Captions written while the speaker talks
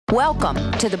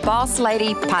Welcome to the Boss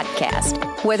Lady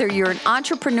Podcast. Whether you're an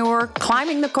entrepreneur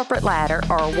climbing the corporate ladder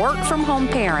or a work-from-home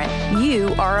parent,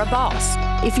 you are a boss.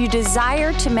 If you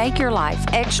desire to make your life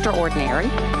extraordinary,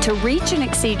 to reach and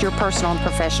exceed your personal and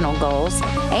professional goals,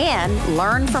 and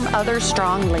learn from other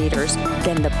strong leaders,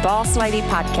 then the Boss Lady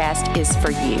Podcast is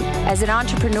for you. As an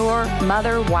entrepreneur,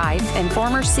 mother, wife, and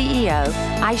former CEO,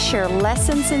 I share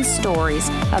lessons and stories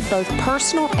of both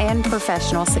personal and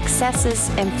professional successes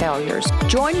and failures.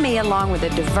 Join me along with a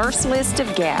diverse list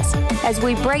of guests as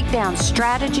we break down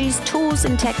strategies, tools,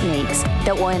 and techniques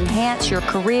that will enhance your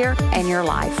career and your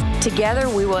life. Together,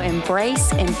 we will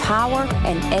embrace, empower,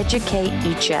 and educate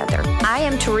each other. I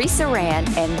am Teresa Rand,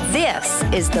 and this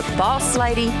is the Boss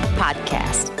Lady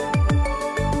Podcast.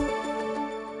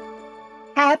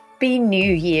 Happy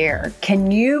New Year. Can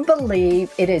you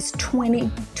believe it is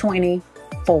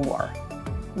 2024?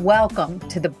 Welcome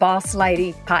to the Boss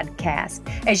Lady Podcast.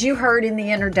 As you heard in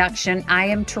the introduction, I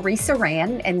am Teresa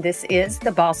Rand, and this is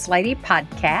the Boss Lady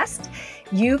Podcast.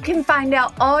 You can find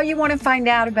out all you want to find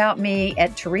out about me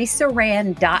at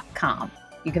teresarand.com.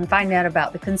 You can find out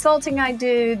about the consulting I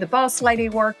do, the boss lady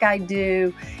work I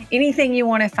do, anything you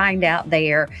want to find out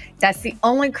there. That's the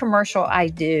only commercial I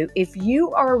do. If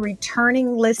you are a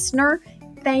returning listener,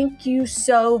 thank you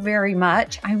so very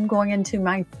much. I'm going into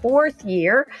my 4th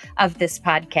year of this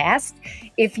podcast.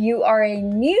 If you are a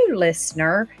new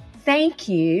listener, thank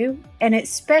you. And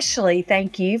especially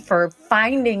thank you for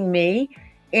finding me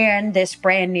in this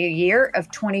brand new year of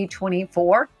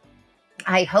 2024.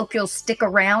 I hope you'll stick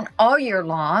around all year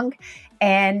long,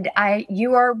 and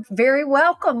you are very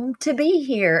welcome to be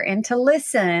here and to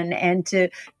listen and to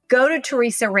go to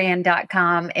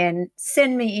teresarand.com and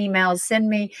send me emails, send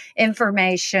me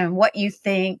information, what you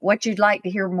think, what you'd like to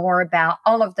hear more about,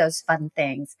 all of those fun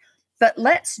things. But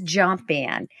let's jump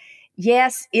in.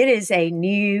 Yes, it is a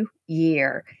new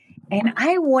year. And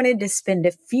I wanted to spend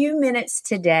a few minutes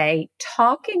today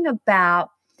talking about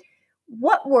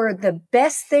what were the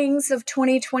best things of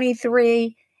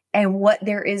 2023 and what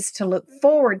there is to look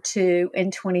forward to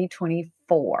in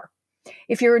 2024.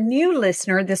 If you're a new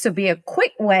listener, this will be a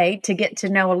quick way to get to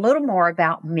know a little more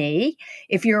about me.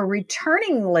 If you're a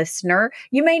returning listener,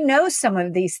 you may know some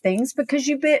of these things because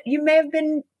you may have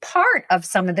been part of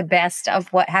some of the best of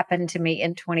what happened to me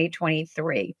in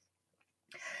 2023.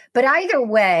 But either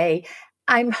way,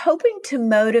 I'm hoping to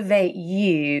motivate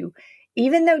you.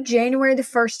 Even though January the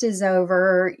 1st is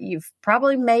over, you've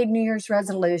probably made New Year's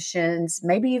resolutions,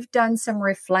 maybe you've done some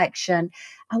reflection.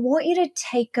 I want you to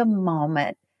take a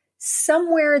moment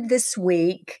somewhere this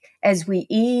week as we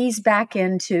ease back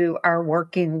into our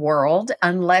working world,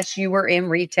 unless you were in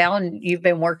retail and you've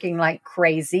been working like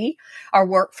crazy, or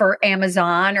work for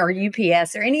Amazon or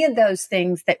UPS or any of those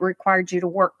things that required you to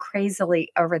work crazily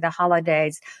over the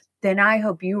holidays. Then I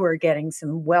hope you are getting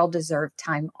some well-deserved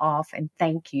time off, and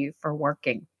thank you for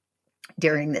working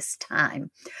during this time.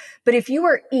 But if you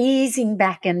are easing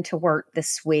back into work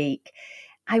this week,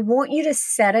 I want you to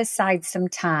set aside some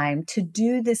time to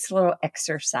do this little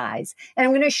exercise. And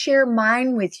I'm going to share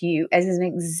mine with you as an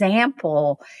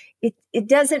example. It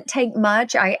doesn't take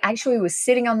much. I actually was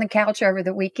sitting on the couch over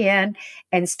the weekend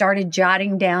and started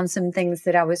jotting down some things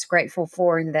that I was grateful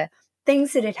for in the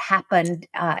things that had happened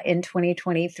in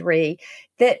 2023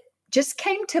 that just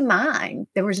came to mind.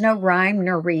 There was no rhyme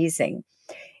nor reason.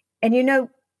 And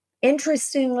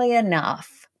interestingly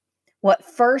enough, what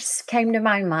first came to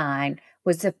my mind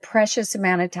was the precious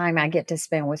amount of time I get to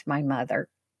spend with my mother.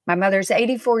 My mother's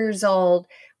 84 years old.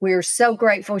 We're so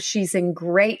grateful she's in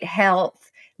great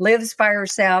health, lives by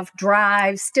herself,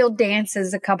 drives, still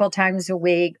dances a couple times a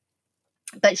week.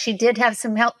 But she did have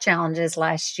some health challenges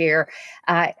last year,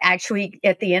 actually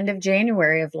at the end of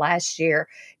January of last year,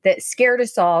 that scared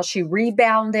us all. She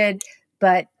rebounded,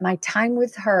 but my time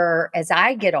with her as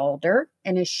I get older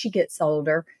and as she gets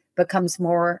older becomes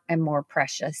more and more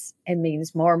precious and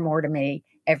means more and more to me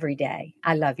every day.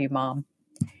 I love you, Mom.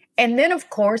 And then, of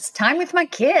course, time with my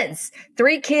kids.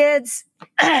 3 kids,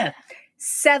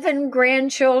 7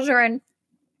 grandchildren.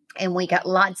 And we got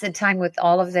lots of time with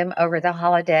all of them over the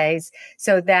holidays.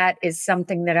 So that is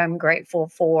something that I'm grateful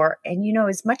for. And,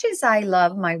 as much as I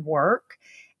love my work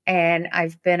and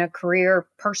I've been a career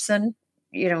person,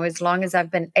 as long as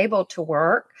I've been able to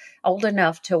work, old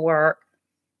enough to work,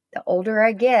 the older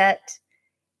I get,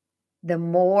 the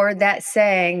more that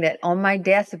saying that on my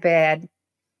deathbed,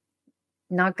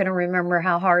 not going to remember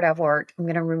how hard I've worked. I'm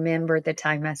going to remember the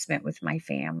time I spent with my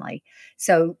family.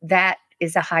 So that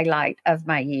is a highlight of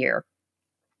my year.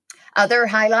 Other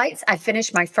highlights, I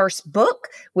finished my first book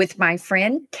with my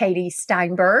friend, Katie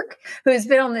Steinberg, who has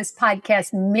been on this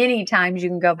podcast many times. You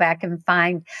can go back and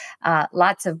find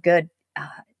lots of good,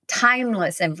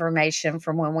 timeless information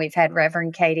from when we've had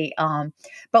Reverend Katie on.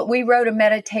 But we wrote a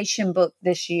meditation book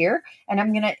this year, and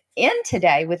I'm going to end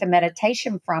today with a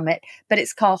meditation from it, but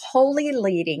it's called Holy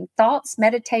Leading: Thoughts,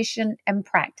 Meditation, and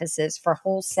Practices for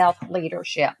Whole Self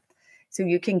Leadership. So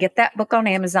you can get that book on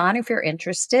Amazon if you're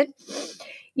interested.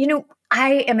 You know,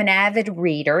 I am an avid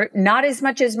reader, not as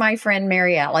much as my friend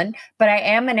Mary Ellen, but I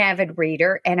am an avid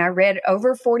reader, and I read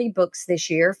over 40 books this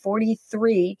year,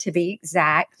 43 to be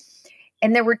exact.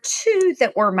 And there were two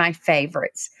that were my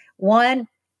favorites. One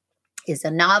is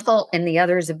a novel, and the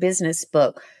other is a business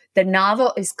book. The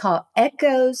novel is called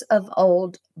Echoes of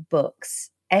Old Books.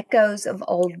 Echoes of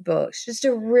Old Books. Just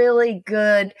a really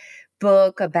good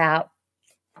book about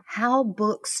how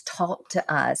books talk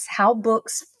to us, how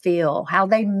books feel, how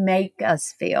they make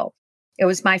us feel. It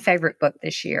was my favorite book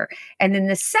this year. And then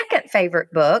the second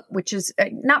favorite book, which is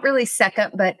not really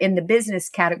second, but in the business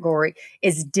category,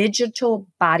 is Digital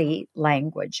Body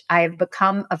Language. I have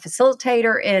become a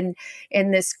facilitator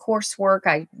in this coursework.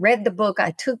 I read the book,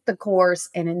 I took the course,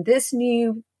 and in this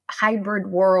new hybrid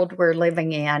world we're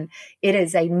living in, it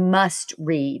is a must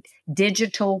read.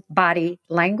 Digital Body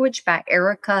Language by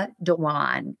Erica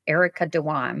Dhawan. Erica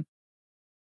Dhawan.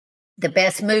 The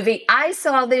best movie I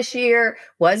saw this year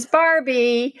was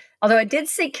Barbie, although I did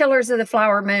see Killers of the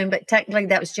Flower Moon, but technically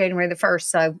that was January the 1st,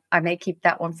 so I may keep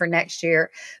that one for next year.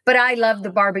 But I love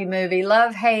the Barbie movie.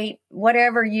 Love, hate,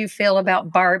 whatever you feel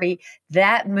about Barbie,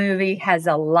 that movie has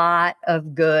a lot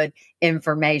of good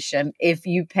information if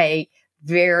you pay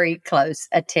very close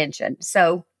attention.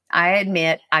 So I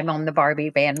admit I'm on the Barbie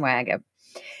bandwagon.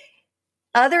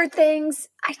 Other things,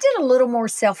 I did a little more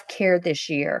self-care this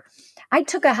year. I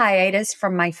took a hiatus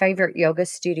from my favorite yoga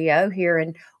studio here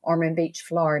in Ormond Beach,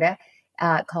 Florida,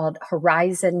 called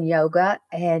Horizon Yoga.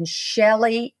 And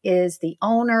Shelly is the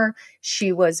owner.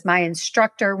 She was my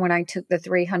instructor when I took the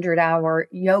 300-hour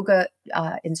yoga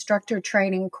instructor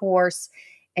training course.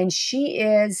 And she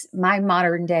is my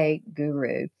modern day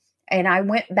guru. And I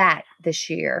went back this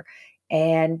year,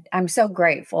 and I'm so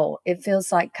grateful. It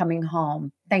feels like coming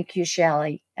home. Thank you,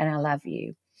 Shelly, and I love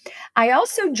you. I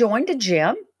also joined a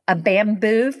gym, a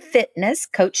Bamboo Fitness.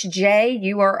 Coach Jay,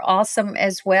 you are awesome,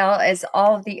 as well as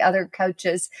all of the other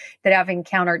coaches that I've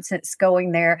encountered since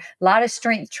going there. A lot of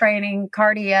strength training,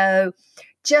 cardio,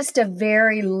 just a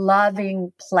very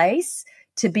loving place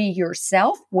to be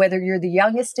yourself, whether you're the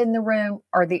youngest in the room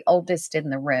or the oldest in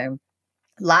the room.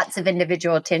 Lots of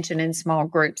individual attention in small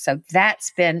groups. So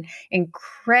that's been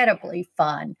incredibly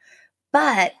fun.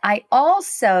 But I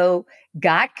also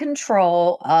got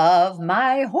control of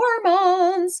my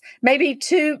hormones. Maybe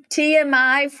too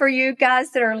TMI for you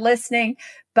guys that are listening,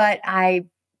 but I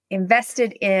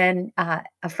invested in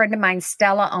a friend of mine,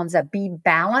 Stella, owns a Be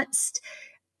Balanced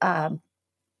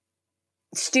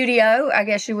studio, I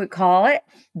guess you would call it,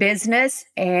 business.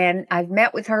 And I've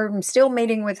met with her. I'm still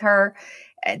meeting with her.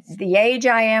 At the age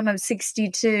I am of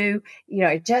 62,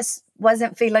 it just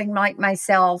wasn't feeling like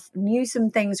myself, knew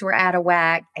some things were out of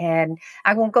whack, and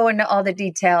I won't go into all the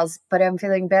details, but I'm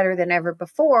feeling better than ever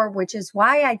before, which is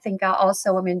why I think I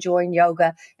also am enjoying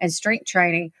yoga and strength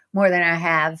training more than I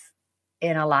have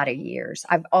in a lot of years.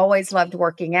 I've always loved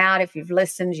working out. If you've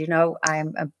listened,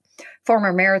 I'm a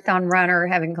former marathon runner,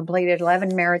 having completed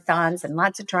 11 marathons and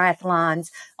lots of triathlons,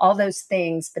 all those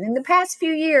things. But in the past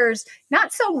few years,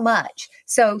 not so much.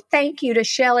 So thank you to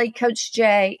Shelly, Coach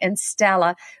Jay, and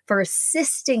Stella for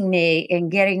assisting me in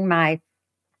getting my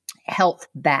health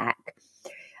back.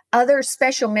 Other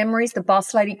special memories, the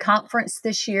Boss Lady Conference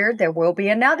this year. There will be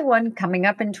another one coming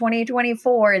up in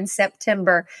 2024 in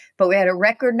September, but we had a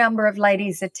record number of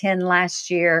ladies attend last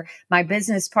year. My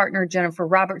business partner, Jennifer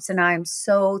Roberts, and I am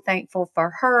so thankful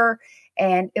for her.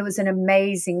 And it was an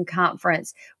amazing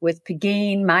conference with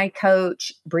Pegeen, my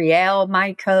coach, Brielle,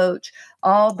 my coach,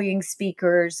 all being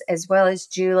speakers, as well as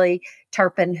Julie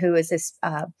Turpin, who is this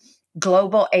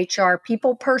global HR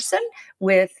people person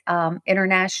with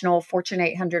international Fortune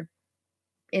 800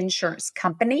 insurance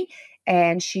company.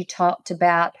 And she talked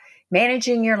about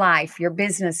managing your life, your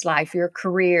business life, your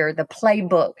career, the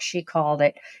playbook, she called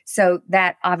it. So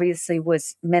that obviously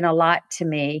meant a lot to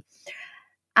me.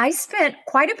 I spent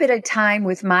quite a bit of time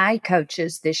with my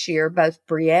coaches this year, both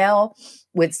Brielle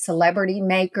with Celebrity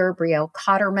Maker, Brielle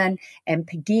Cotterman, and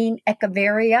Pegeen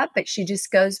Echeverria, but she just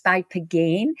goes by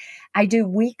Pegeen. I do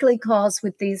weekly calls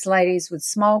with these ladies with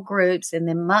small groups and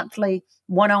then monthly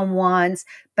one-on-ones,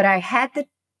 but I had the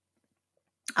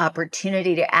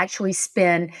opportunity to actually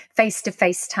spend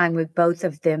face-to-face time with both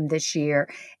of them this year.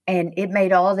 And it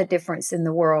made all the difference in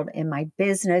the world in my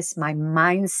business, my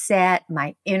mindset,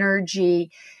 my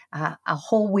energy. A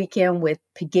whole weekend with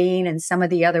Pegeen and some of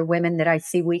the other women that I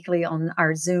see weekly on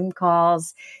our Zoom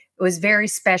calls. It was very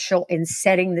special in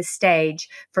setting the stage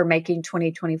for making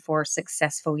 2024 a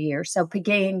successful year. So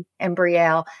Pegeen and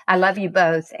Brielle, I love you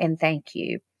both and thank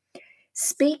you.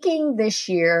 Speaking this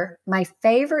year, my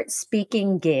favorite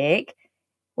speaking gig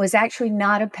was actually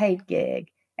not a paid gig.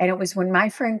 And it was when my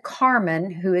friend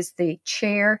Carmen, who is the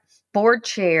board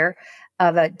chair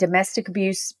of a domestic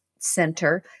abuse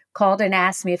center, called and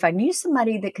asked me if I knew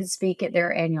somebody that could speak at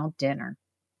their annual dinner.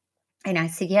 And I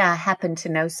said, yeah, I happen to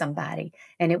know somebody,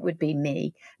 and it would be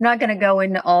me. I'm not going to go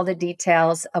into all the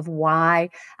details of why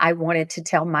I wanted to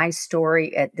tell my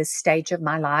story at this stage of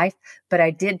my life, but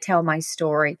I did tell my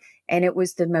story, and it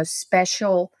was the most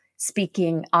special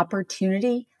speaking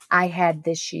opportunity I had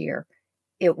this year.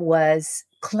 It was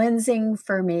cleansing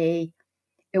for me.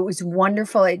 It was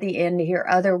wonderful at the end to hear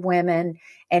other women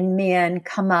and men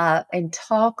come up and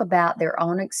talk about their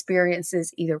own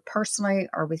experiences, either personally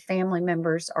or with family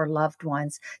members or loved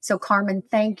ones. So, Carmen,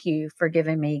 thank you for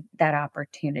giving me that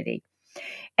opportunity.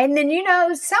 And then,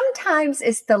 sometimes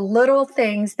it's the little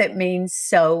things that mean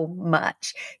so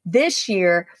much. This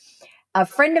year, a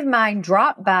friend of mine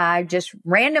dropped by, just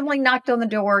randomly knocked on the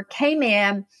door, came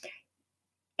in,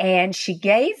 and she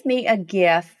gave me a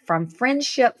gift from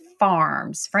Friendship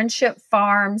Farms,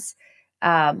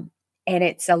 and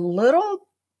it's a little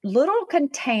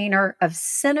container of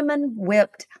cinnamon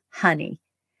whipped honey.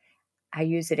 I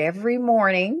use it every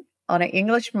morning on an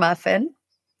English muffin,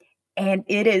 and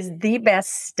it is the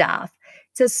best stuff.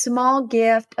 It's a small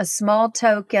gift, a small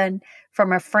token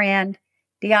from a friend,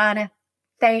 Dina.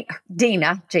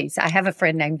 Geez, I have a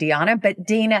friend named Deanna, but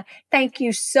Dina, thank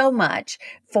you so much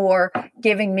for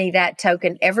giving me that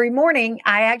token. Every morning,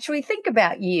 I actually think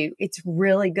about you. It's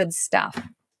really good stuff.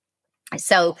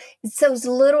 So it's those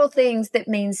little things that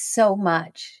mean so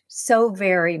much, so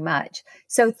very much.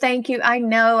 So thank you. I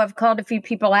know I've called a few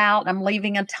people out. I'm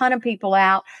leaving a ton of people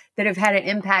out that have had an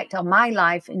impact on my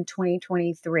life in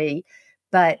 2023,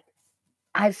 but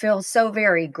I feel so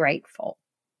very grateful.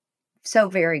 So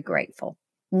very grateful.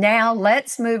 Now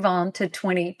let's move on to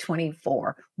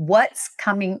 2024. What's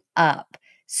coming up?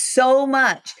 So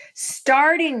much.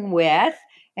 Starting with,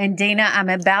 and Dina, I'm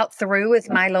about through with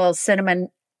my little cinnamon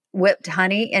whipped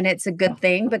honey, and it's a good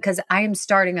thing because I am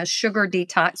starting a sugar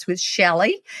detox with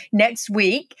Shelly next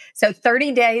week. So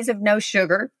 30 days of no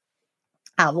sugar.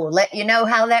 I will let you know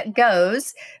how that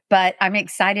goes, but I'm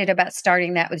excited about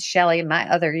starting that with Shelly and my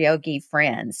other yogi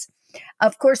friends.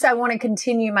 Of course, I want to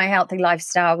continue my healthy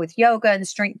lifestyle with yoga and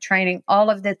strength training, all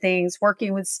of the things,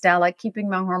 working with Stella, keeping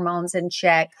my hormones in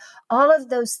check, all of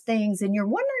those things. And you're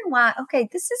wondering why, okay,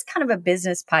 this is kind of a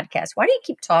business podcast. Why do you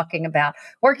keep talking about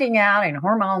working out and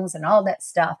hormones and all that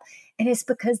stuff? And it's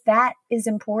because that is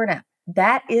important.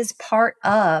 That is part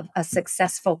of a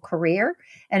successful career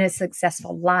and a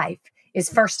successful life, is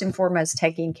first and foremost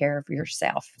taking care of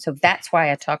yourself. So that's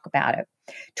why I talk about it.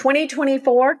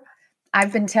 2024,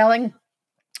 I've been telling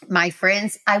my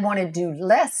friends I want to do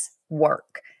less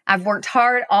work. I've worked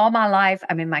hard all my life.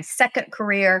 I'm in my second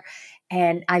career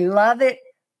and I love it,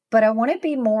 but I want to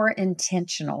be more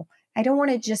intentional. I don't want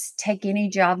to just take any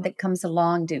job that comes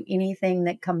along, do anything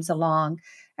that comes along.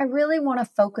 I really want to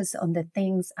focus on the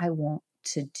things I want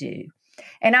to do.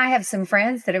 And I have some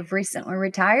friends that have recently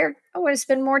retired. I want to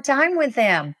spend more time with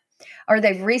them. Or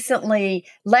they've recently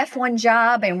left one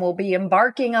job and will be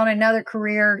embarking on another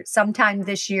career sometime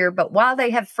this year. But while they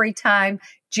have free time,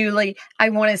 Julie, I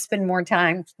want to spend more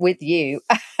time with you.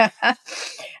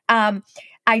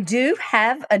 I do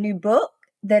have a new book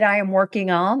that I am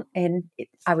working on, and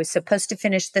I was supposed to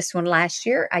finish this one last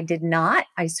year. I did not.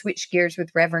 I switched gears with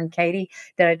Reverend Katie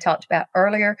that I talked about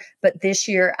earlier. But this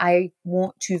year, I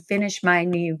want to finish my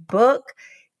new book.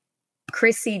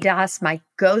 Chrissy Das, my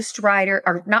ghostwriter,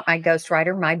 or not my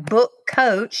ghostwriter, my book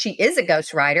coach. She is a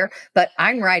ghostwriter, but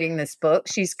I'm writing this book.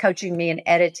 She's coaching me in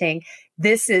editing.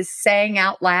 This is saying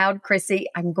out loud, Chrissy,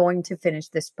 I'm going to finish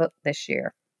this book this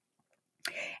year.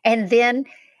 And then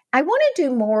I want to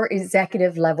do more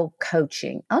executive level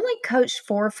coaching. I only coached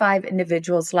 4 or 5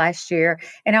 individuals last year,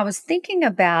 and I was thinking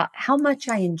about how much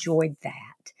I enjoyed that.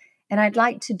 And I'd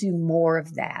like to do more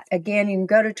of that. Again, you can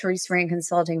go to Teresa Rand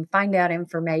Consulting, find out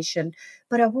information,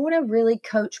 but I want to really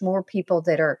coach more people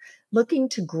that are looking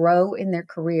to grow in their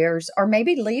careers or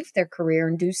maybe leave their career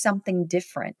and do something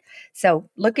different. So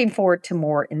looking forward to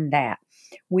more in that.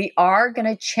 We are going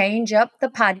to change up the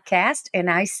podcast, and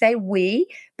I say we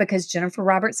because Jennifer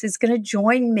Roberts is going to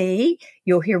join me.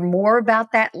 You'll hear more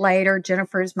about that later.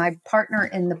 Jennifer is my partner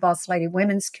in the Boss Lady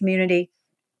Women's community.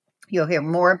 You'll hear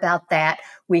more about that.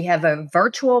 We have a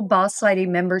virtual Boss Lady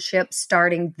membership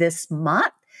starting this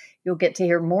month. You'll get to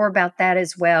hear more about that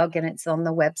as well. Again, it's on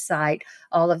the website,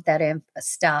 all of that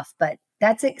stuff. But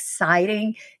that's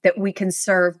exciting that we can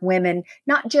serve women,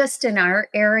 not just in our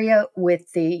area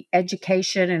with the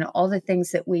education and all the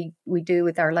things that we do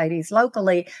with our ladies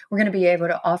locally. We're going to be able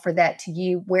to offer that to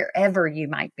you wherever you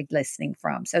might be listening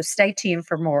from. So stay tuned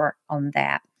for more on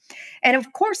that. And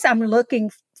of course, I'm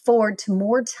looking forward to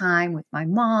more time with my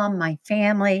mom, my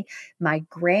family, my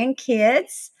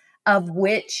grandkids, of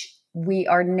which we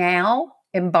are now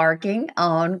embarking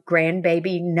on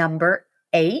grandbaby number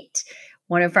 8.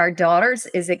 One of our daughters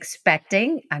is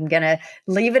expecting. I'm going to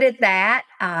leave it at that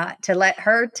to let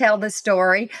her tell the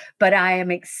story, but I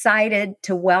am excited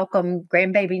to welcome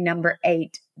grandbaby number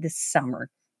 8 this summer.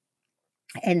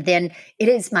 And then it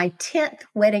is my 10th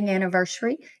wedding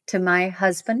anniversary to my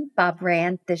husband, Bob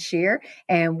Rand, this year.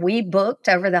 And we booked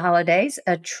over the holidays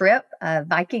a trip, a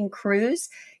Viking cruise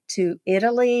to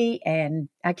Italy, and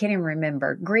I can't even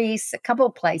remember, Greece, a couple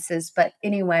of places. But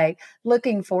anyway,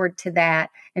 looking forward to that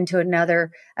and to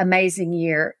another amazing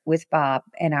year with Bob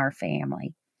and our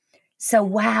family. So,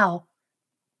 wow,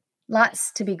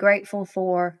 lots to be grateful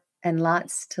for and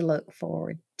lots to look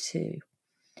forward to.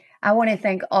 I want to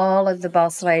thank all of the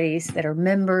boss ladies that are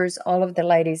members, all of the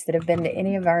ladies that have been to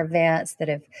any of our events, that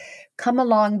have come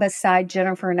along beside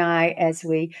Jennifer and I as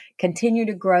we continue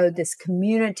to grow this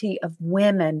community of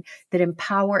women that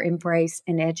empower, embrace,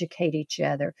 and educate each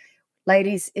other.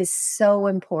 Ladies, it's so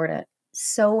important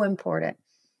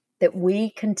that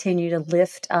we continue to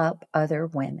lift up other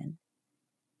women.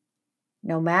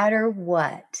 No matter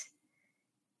what,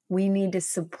 we need to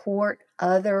support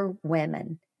other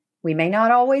women. We may not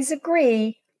always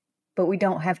agree, but we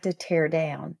don't have to tear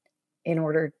down in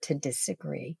order to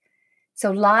disagree. So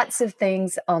lots of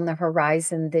things on the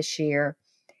horizon this year,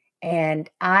 and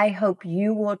I hope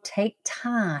you will take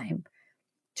time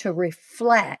to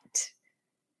reflect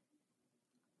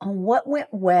on what went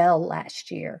well last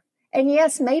year. And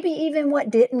yes, maybe even what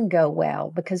didn't go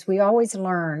well, because we always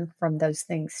learn from those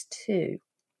things too.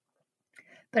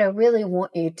 But I really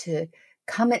want you to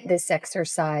come at this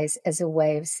exercise as a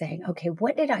way of saying, okay,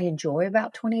 what did I enjoy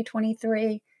about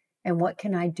 2023? And what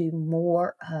can I do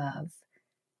more of?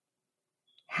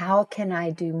 How can I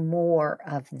do more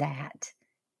of that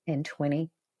in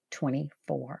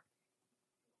 2024?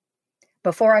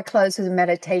 Before I close with a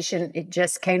meditation, it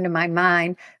just came to my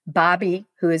mind, Bobby,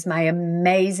 who is my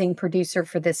amazing producer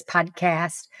for this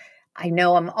podcast. I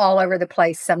know I'm all over the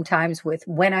place sometimes with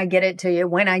when I get it to you,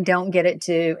 when I don't get it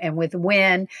to, and with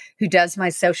Wynn, who does my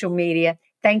social media.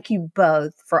 Thank you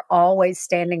both for always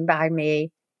standing by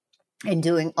me and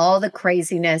doing all the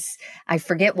craziness. I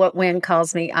forget what Wynn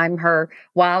calls me. I'm her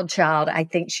wild child, I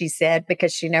think she said,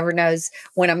 because she never knows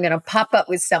when I'm going to pop up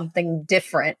with something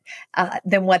different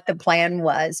than what the plan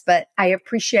was. But I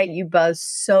appreciate you both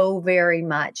so very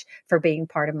much for being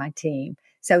part of my team.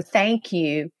 So thank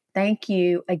you. Thank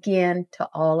you again to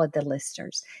all of the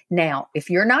listeners. Now, if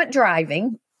you're not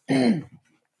driving, and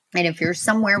if you're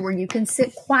somewhere where you can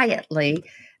sit quietly,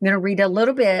 I'm going to read a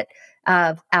little bit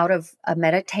out of a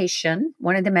meditation,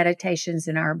 one of the meditations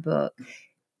in our book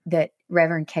that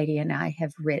Reverend Katie and I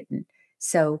have written.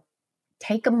 So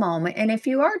take a moment. And if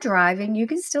you are driving, you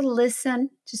can still listen.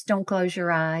 Just don't close your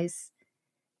eyes.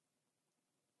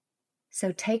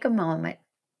 So take a moment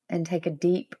and take a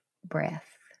deep breath.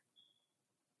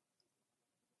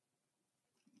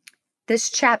 This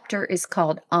chapter is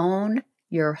called Own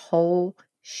Your Whole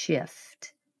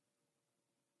Shift.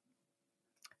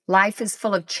 Life is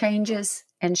full of changes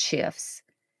and shifts.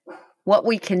 What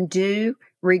we can do,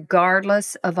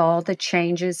 regardless of all the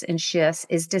changes and shifts,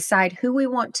 is decide who we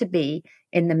want to be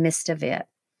in the midst of it.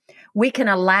 We can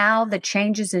allow the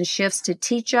changes and shifts to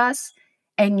teach us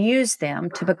and use them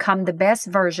to become the best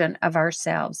version of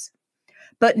ourselves.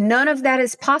 But none of that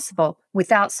is possible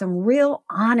without some real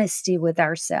honesty with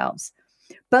ourselves,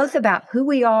 both about who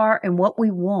we are and what we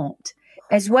want,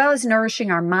 as well as nourishing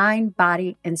our mind,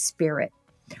 body, and spirit.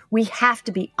 We have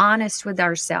to be honest with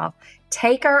ourselves,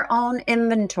 take our own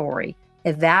inventory,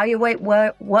 evaluate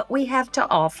what we have to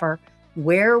offer,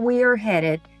 where we are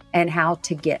headed, and how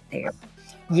to get there.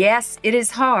 Yes, it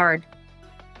is hard,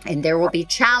 and there will be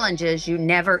challenges you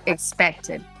never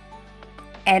expected.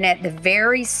 And at the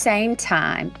very same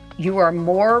time, you are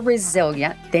more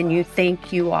resilient than you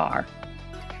think you are.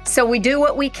 So we do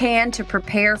what we can to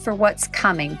prepare for what's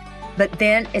coming, But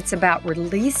then it's about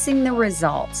releasing the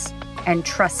results and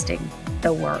trusting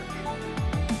the work.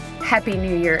 Happy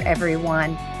New Year,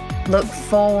 everyone. Look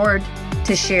forward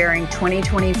to sharing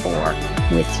 2024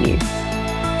 with you.